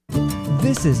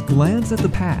This is Glance at the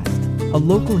Past, a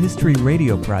local history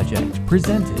radio project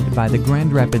presented by the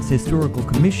Grand Rapids Historical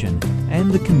Commission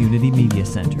and the Community Media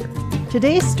Center.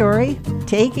 Today's story,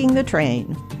 Taking the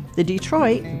Train. The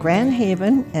Detroit, Grand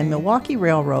Haven, and Milwaukee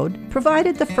Railroad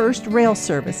provided the first rail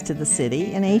service to the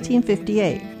city in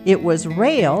 1858. It was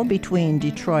rail between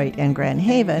Detroit and Grand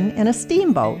Haven and a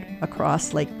steamboat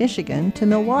across Lake Michigan to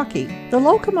Milwaukee. The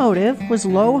locomotive was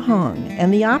low hung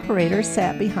and the operator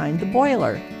sat behind the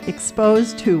boiler,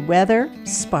 exposed to weather,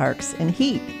 sparks, and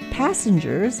heat.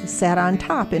 Passengers sat on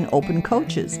top in open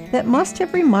coaches that must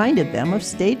have reminded them of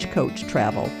stagecoach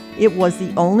travel. It was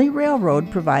the only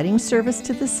railroad providing service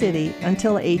to the city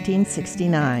until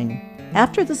 1869.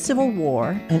 After the Civil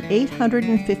War, an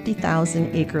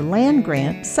 850,000-acre land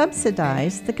grant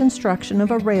subsidized the construction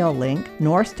of a rail link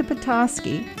north to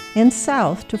Petoskey and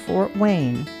south to Fort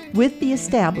Wayne. With the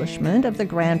establishment of the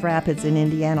Grand Rapids and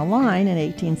Indiana line in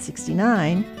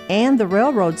 1869 and the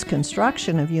railroad's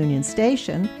construction of Union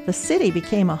Station, the city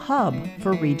became a hub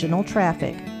for regional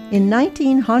traffic. In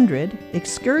 1900,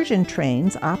 excursion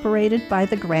trains operated by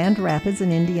the Grand Rapids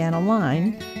and Indiana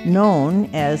line, known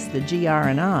as the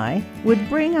GR&I, would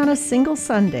bring on a single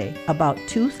Sunday about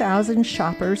 2,000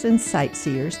 shoppers and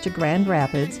sightseers to Grand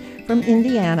Rapids from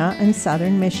Indiana and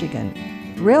southern Michigan.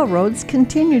 Railroads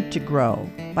continued to grow.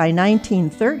 By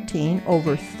 1913,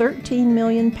 over 13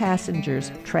 million passengers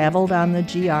traveled on the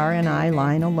GR&I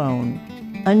line alone.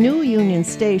 A new Union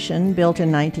Station built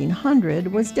in 1900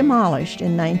 was demolished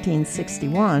in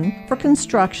 1961 for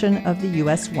construction of the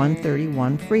US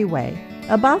 131 freeway.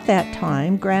 About that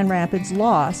time, Grand Rapids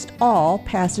lost all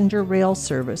passenger rail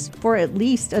service for at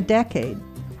least a decade.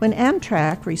 When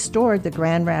Amtrak restored the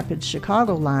Grand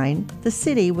Rapids-Chicago line, the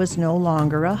city was no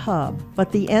longer a hub,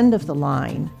 but the end of the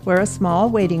line, where a small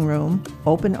waiting room,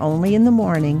 open only in the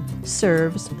morning,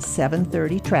 serves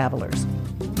 7:30 travelers.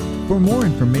 For more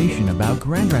information about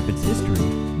Grand Rapids history,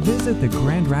 visit the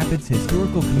Grand Rapids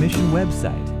Historical Commission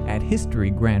website at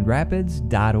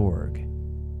historygrandrapids.org.